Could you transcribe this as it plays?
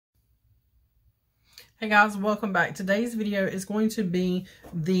Hey guys, welcome back. Today's video is going to be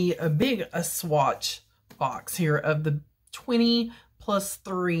the big swatch box here of the 20 plus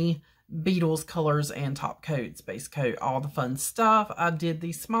 3 Beetles colors and top coats, base coat, all the fun stuff. I did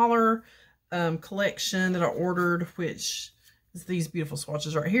the smaller collection that I ordered, which is these beautiful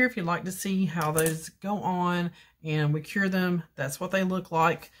swatches right here. If you'd like to see how those go on and we cure them, that's what they look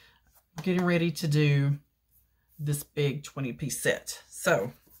like. Getting ready to do this big 20-piece set.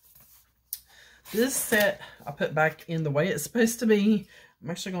 So this set I put back in the way it's supposed to be. I'm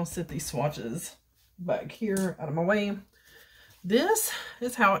actually going to set these swatches back here out of my way. This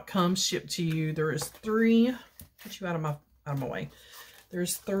is how it comes shipped to you. There is 3, put you out of my way.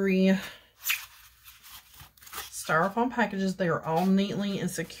 There's 3 styrofoam packages. They are all neatly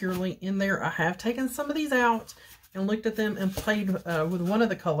and securely in there. I have taken some of these out and looked at them and played with one of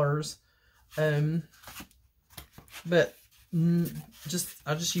the colors. But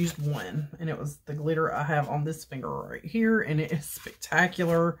I just used one, and it was the glitter I have on this finger right here, and it is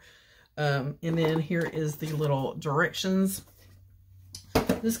spectacular. And then here is the little directions.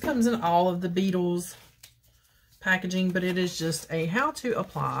 This comes in all of the Beetles packaging, but it is just a how to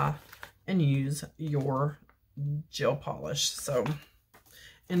apply and use your gel polish. So,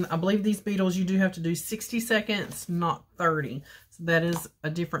 and I believe these Beetles you do have to do 60 seconds, not 30. So that is a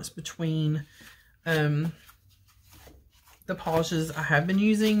difference between the polishes I have been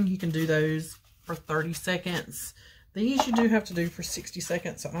using. You can do those for 30 seconds. These you do have to do for 60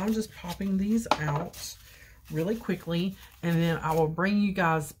 seconds. So I'm just popping these out really quickly, and then I will bring you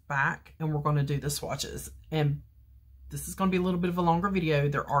guys back and we're going to do the swatches. And this is going to be a little bit of a longer video.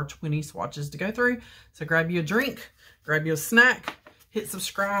 There are 20 swatches to go through. So grab you a drink, grab you a snack, hit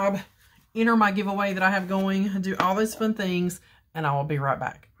subscribe, enter my giveaway that I have going, do all those fun things, and I will be right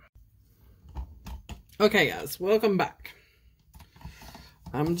back. Okay guys, welcome back.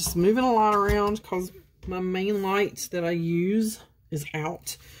 I'm just moving a lot around because my main light that I use is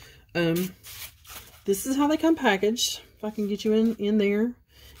out. This is how they come packaged. If I can get you in there.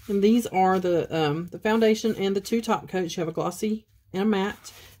 And these are the foundation and the 2 top coats. You have a glossy and a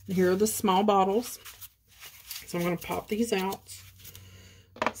matte. And here are the small bottles. So I'm going to pop these out.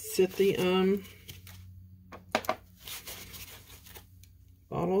 Set the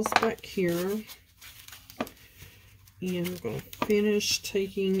bottles back here. And I'm going to finish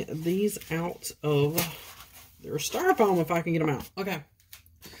taking these out of their styrofoam if I can get them out. Okay.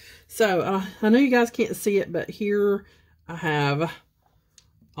 So, I know you guys can't see it, but here I have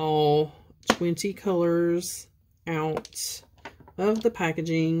all 20 colors out of the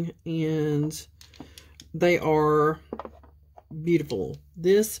packaging, and they are beautiful.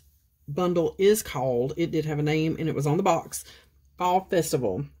 This bundle is called, it did have a name and it was on the box, Fall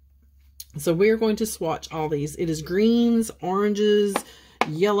Festival. So we're going to swatch all these. It is greens, oranges,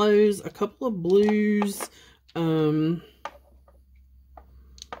 yellows, a couple of blues, I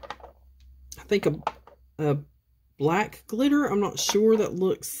think a black glitter. I'm not sure. That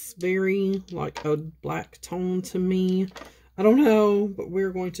looks very like a black tone to me. I don't know, but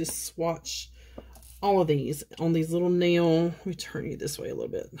we're going to swatch all of these on these little nail. Let me turn you this way a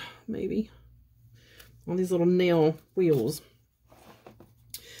little bit, maybe. On these little nail wheels.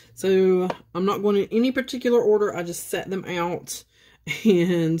 So I'm not going in any particular order. I just set them out,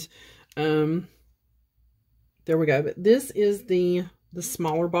 and there we go. But this is the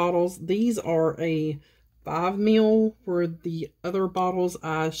smaller bottles. These are a 5 ml, where the other bottles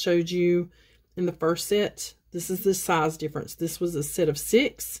I showed you in the first set. This is the size difference. This was a set of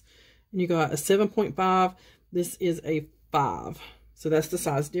 6, and you got a 7.5. This is a 5. So that's the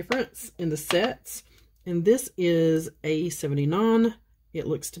size difference in the sets. And this is a 79. It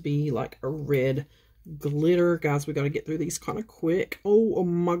looks to be like a red glitter. Guys, we got to get through these kind of quick. Oh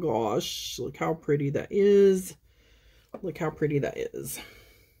my gosh. Look how pretty that is. Look how pretty that is.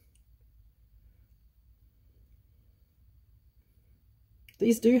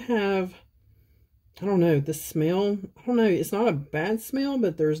 These do have, I don't know, the smell. I don't know. It's not a bad smell,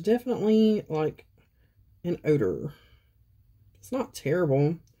 but there's definitely like an odor. It's not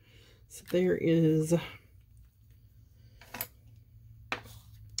terrible. So there is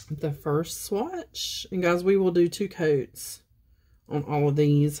the first swatch. And guys, we will do 2 coats on all of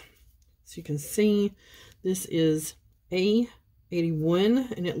these. So you can see this is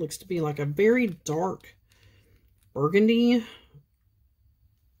A81, and it looks to be like a very dark burgundy.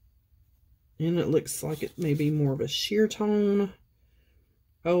 And it looks like it may be more of a sheer tone.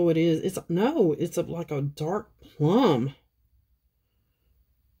 Oh, it is. It's like a dark plum.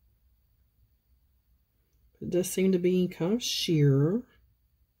 It does seem to be kind of sheer.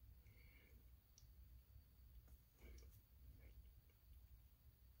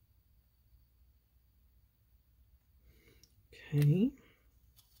 Okay.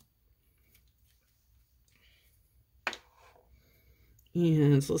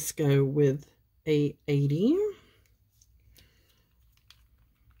 And so let's go with A80,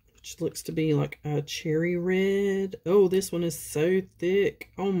 which looks to be like a cherry red. Oh, this one is so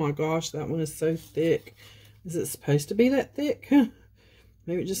thick. Oh my gosh, that one is so thick. Is it supposed to be that thick?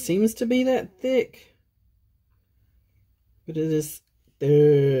 Maybe it just seems to be that thick. But it is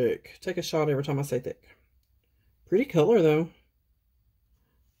thick. Take a shot every time I say thick. Pretty color though.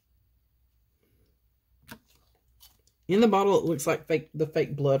 In the bottle, it looks like the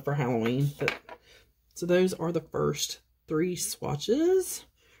fake blood for Halloween. But, so those are the first 3 swatches.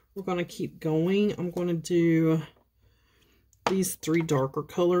 We're going to keep going. I'm going to do these 3 darker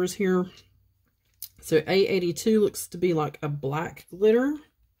colors here. So A82 looks to be like a black glitter.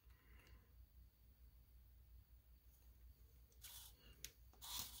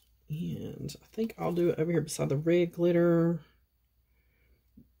 And I think I'll do it over here beside the red glitter.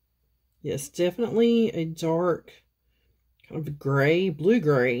 Yes, definitely a dark kind of gray, blue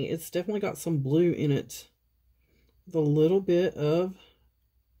gray. It's definitely got some blue in it with a little bit of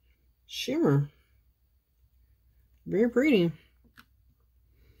shimmer. Very pretty.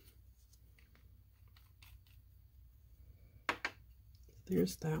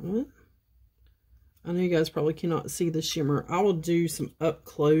 There's that one. I know you guys probably cannot see the shimmer. I will do some up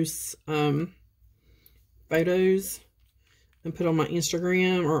close photos and put on my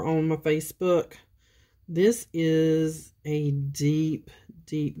Instagram or on my Facebook. This is a deep,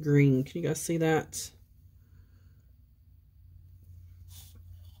 deep green. Can you guys see that?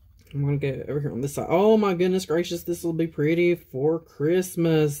 I'm going to go over here on this side. Oh my goodness gracious, this will be pretty for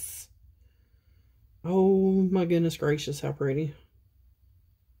Christmas. Oh my goodness gracious, how pretty.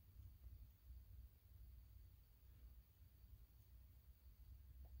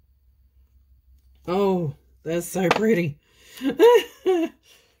 Oh, that's so pretty.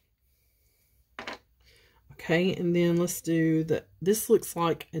 Okay, and then let's do the, this looks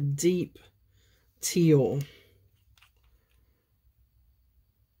like a deep teal.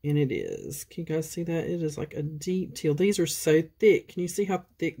 And it is. Can you guys see that? It is like a deep teal. These are so thick. Can you see how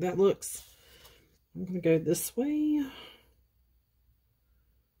thick that looks? I'm going to go this way.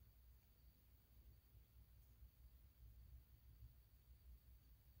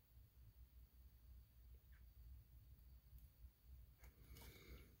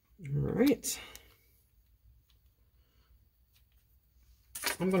 All right.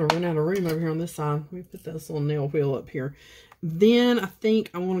 I'm going to run out of room over here on this side. Let me put this little nail wheel up here. Then I think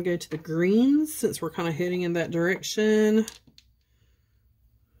I want to go to the greens since we're kind of heading in that direction.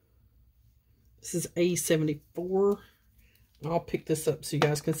 This is A74. I'll pick this up so you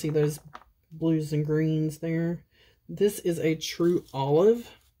guys can see those blues and greens there. This is a true olive.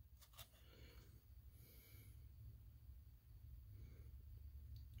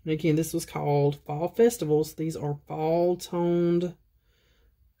 And again, this was called Fall Festivals. These are fall toned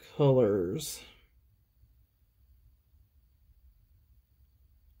colors.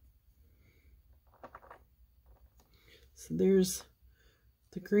 So there's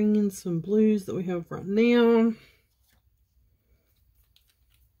the greens and blues that we have right now.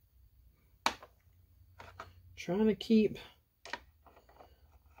 Trying to keep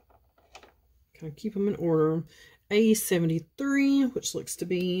them in order. A73, which looks to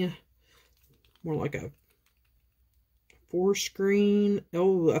be more like a forest green.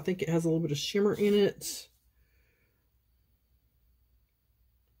 Oh, I think it has a little bit of shimmer in it.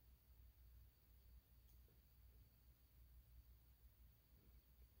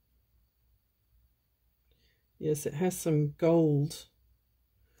 Yes, it has some gold.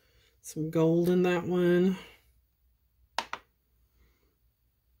 Some gold in that one.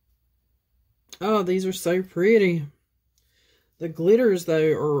 Oh, these are so pretty. The glitters,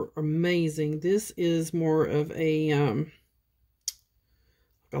 though, are amazing. This is more of a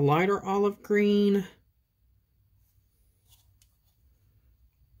lighter olive green.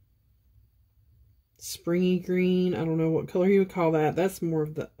 Springy green. I don't know what color you would call that. That's more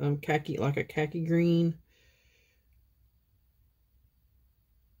of the khaki, like a khaki green.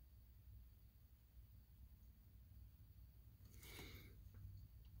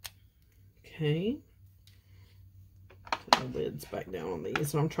 Okay. Put the lids back down on these.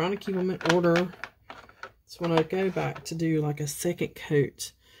 So I'm trying to keep them in order. So when I go back to do like a second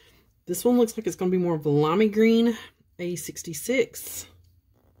coat, this one looks like it's going to be more of a limey green, A66.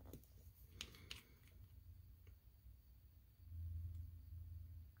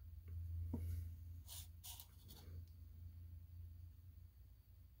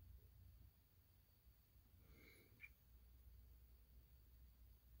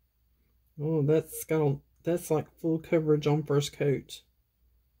 Oh, that's got That's like full coverage on first coat.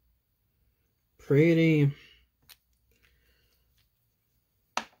 Pretty.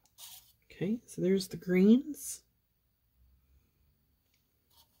 Okay, so there's the greens.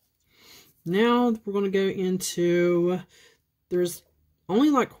 Now we're going to go into, there's only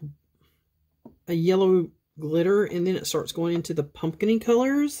like a yellow glitter, and then it starts going into the pumpkin-y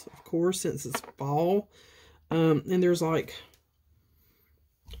colors, of course, since it's fall. And there's like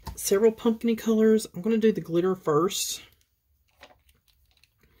several pumpkin-y colors. I'm going to do the glitter first.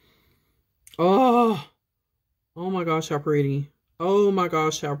 Oh my gosh, how pretty. Oh my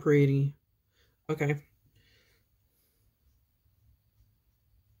gosh, how pretty. Okay.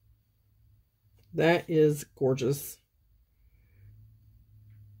 That is gorgeous.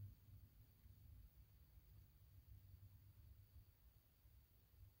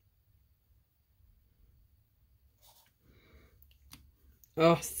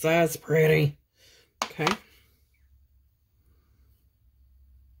 Oh, that's pretty. Okay.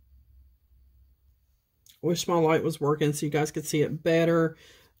 Wish my light was working so you guys could see it better.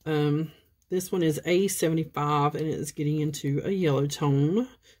 This one is A75 and it is getting into a yellow tone.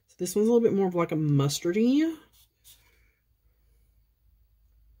 So this one's a little bit more of like a mustardy.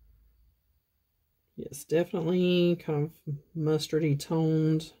 Yes, definitely kind of mustardy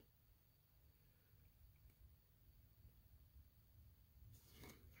toned.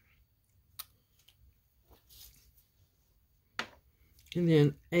 And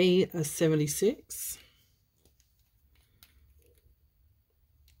then A76.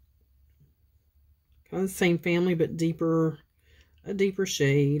 Kind of the same family, but deeper, a deeper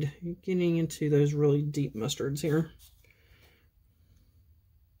shade. You're getting into those really deep mustards here.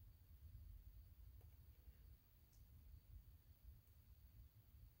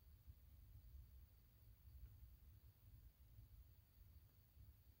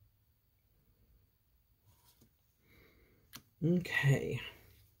 Okay.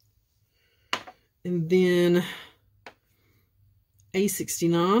 And then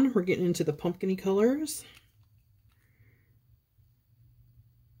A69, we're getting into the pumpkin-y colors.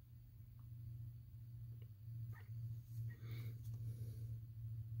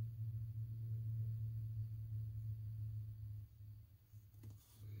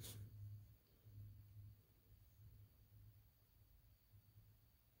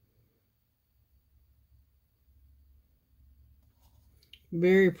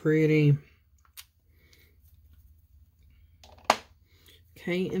 Very pretty.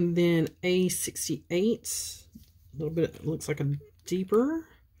 Okay, and then A68. A little bit, it looks like a deeper.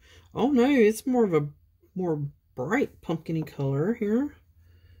 Oh no, it's more of a more bright pumpkin-y color here.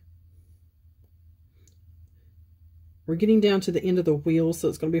 We're getting down to the end of the wheel, so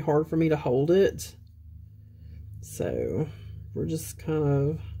it's going to be hard for me to hold it. So we're just kind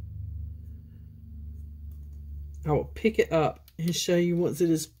of, I will pick it up and show you once it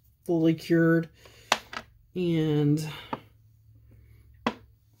is fully cured. And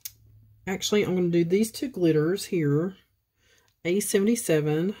actually, I'm going to do these two glitters here.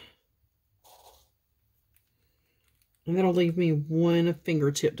 A77. And that'll leave me one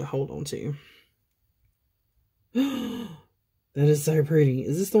fingertip to hold on to. That is so pretty.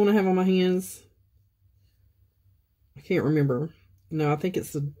 Is this the one I have on my hands? I can't remember. No, I think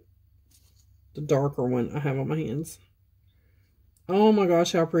it's the darker one I have on my hands. Oh my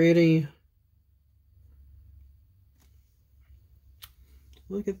gosh, how pretty.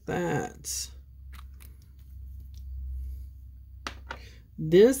 Look at that.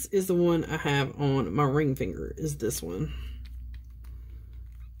 This is the one I have on my ring finger, is this one.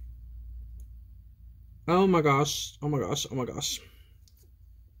 Oh my gosh, oh my gosh, oh my gosh.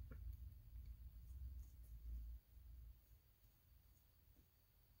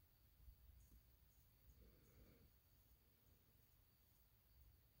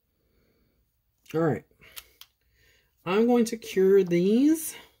 All right. I'm going to cure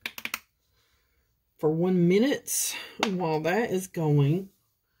these for 1 minute. And while that is going,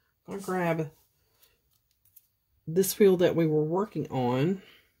 I'm going to grab this wheel that we were working on.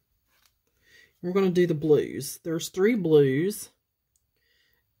 We're going to do the blues. There's 3 blues.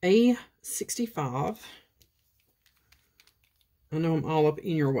 A65. I know I'm all up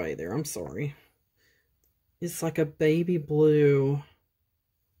in your way there. I'm sorry. It's like a baby blue.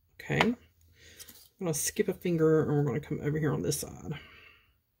 Okay. I'm going to skip a finger and we're going to come over here on this side.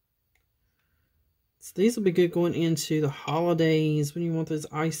 So these will be good going into the holidays when you want those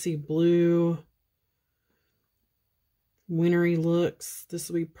icy blue, wintry looks. This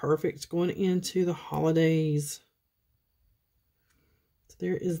will be perfect going into the holidays. So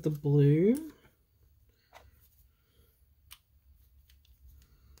there is the blue.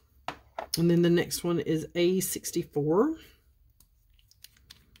 And then the next one is A64.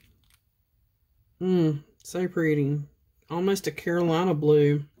 So pretty. Almost a Carolina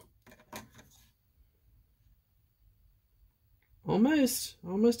blue.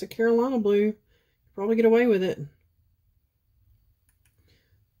 Almost a Carolina blue. Probably get away with it.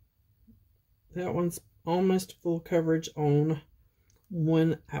 That one's almost full coverage on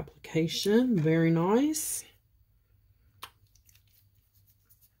one application. Very nice.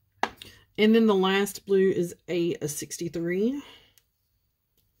 And then the last blue is a 63.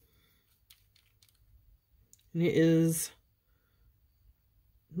 And it is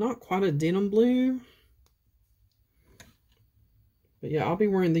not quite a denim blue. But yeah, I'll be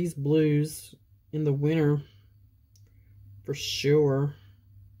wearing these blues in the winter for sure.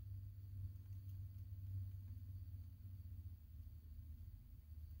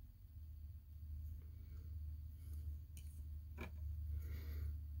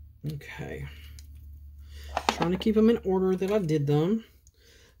 Okay. Trying to keep them in order that I did them.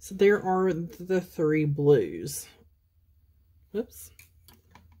 So there are the 3 blues. Oops.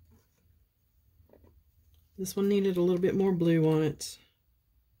 This one needed a little bit more blue on it.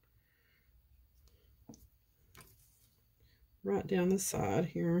 Right down the side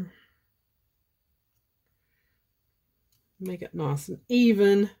here. Make it nice and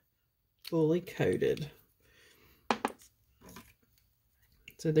even, fully coated.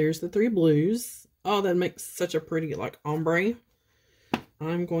 So there's the 3 blues. Oh, that makes such a pretty, like, ombre.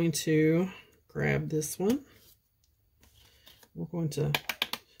 I'm going to grab this one. We're going to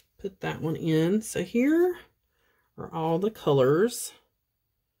put that one in. So here are all the colors.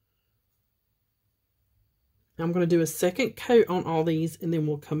 I'm going to do a second coat on all these, and then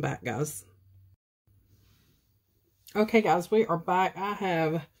we'll come back, guys. Okay, guys, we are back. I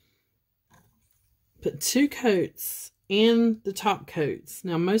have put 2 coats in the top coats.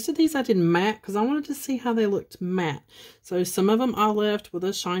 Now, most of these I did matte because I wanted to see how they looked matte. So some of them I left with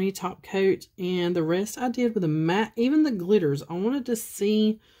a shiny top coat, and the rest I did with a matte. Even the glitters, I wanted to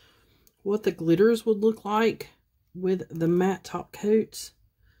see what the glitters would look like with the matte top coat.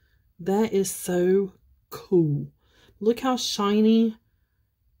 That is so cool. Look how shiny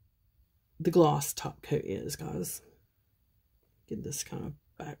the gloss top coat is, guys. Get this kind of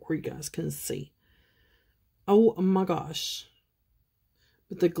back where you guys can see. Oh my gosh.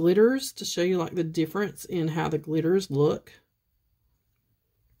 But the glitters, to show you like the difference in how the glitters look.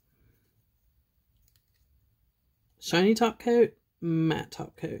 Shiny top coat, matte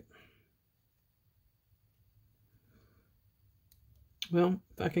top coat. Well,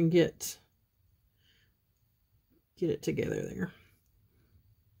 if I can get it together there.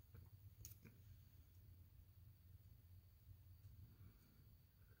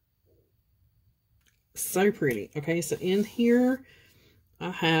 So pretty. Okay, so in here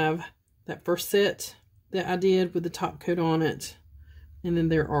I have that first set that I did with the top coat on it, and then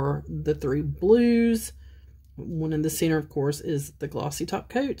there are the 3 blues. One in the center, of course, is the glossy top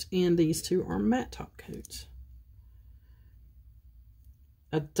coat, and these 2 are matte top coat.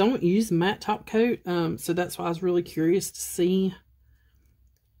 I don't use matte top coat, so that's why I was really curious to see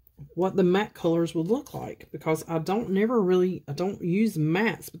what the matte colors would look like, because I don't use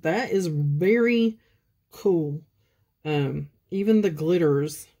mattes, but that is very cool. Even the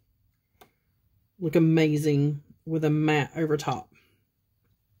glitters look amazing with a matte over top.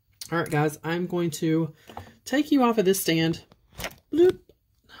 All right, guys, I'm going to take you off of this stand. Bloop.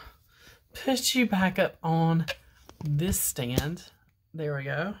 Put you back up on this stand. There we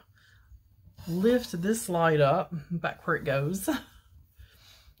go. Lift this light up back where it goes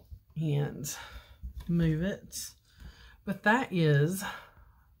and move it. But that is,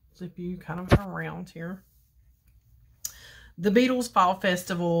 flip you kind of around here, the Beetles Fall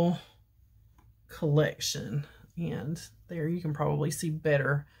Festival collection. And there you can probably see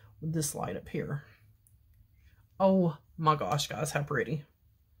better with this light up here. Oh my gosh, guys, how pretty.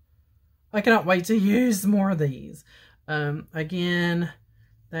 I cannot wait to use more of these. Again,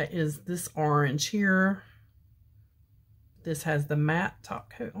 that is this orange here. This has the matte top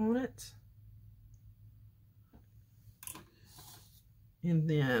coat on it. And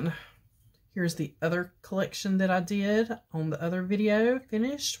then here's the other collection that I did on the other video,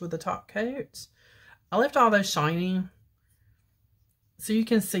 finished with the top coat. I left all those shiny, so you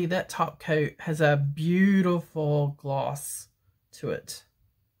can see that top coat has a beautiful gloss to it.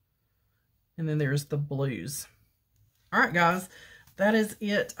 And then there's the blues. All right, guys, that is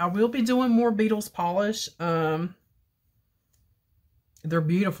it. I will be doing more Beetles polish. They're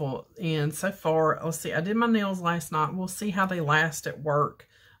beautiful. And so far, let's see, I did my nails last night. We'll see how they last at work.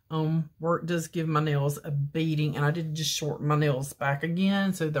 work does give my nails a beating, and I did just shorten my nails back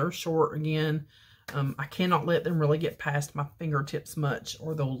again, so they're short again. I cannot let them really get past my fingertips much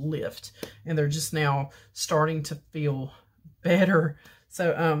or they'll lift, and they're just now starting to feel better.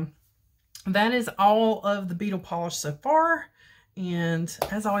 So that is all of the beetle polish so far. And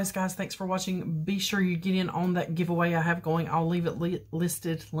as always, guys, thanks for watching. Be sure you get in on that giveaway I have going. I'll leave it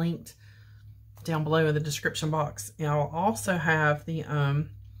linked down below in the description box. And I'll also have the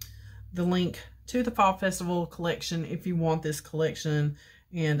link to the Fall Festival collection if you want this collection.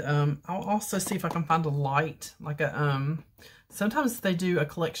 And I'll also see if I can find a light, like a sometimes they do a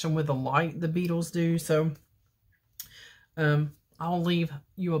collection with a light, the Beetles do. So I'll leave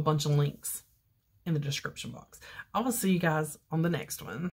you a bunch of links in the description box. I will see you guys on the next one.